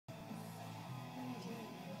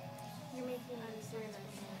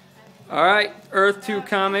All right, Earth 2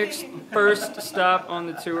 Comics, first stop on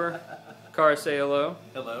the tour. Cara, say hello.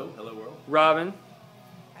 Hello, hello world. Robin,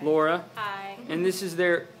 Laura. Hi. And this is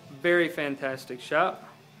their very fantastic shop.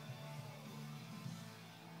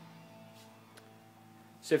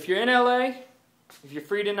 So if you're in LA, if you're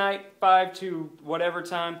free tonight, 5 to whatever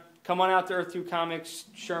time, come on out to Earth 2 Comics,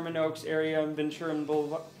 Sherman Oaks area, and Ventura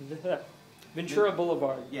Boulevard.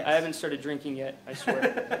 Yes. I haven't started drinking yet, I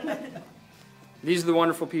swear. These are the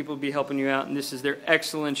wonderful people who be helping you out, and this is their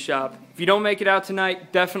excellent shop. If you don't make it out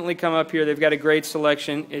tonight, definitely come up here. They've got a great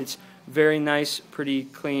selection. It's very nice, pretty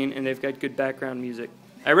clean, and they've got good background music.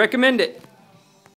 I recommend it.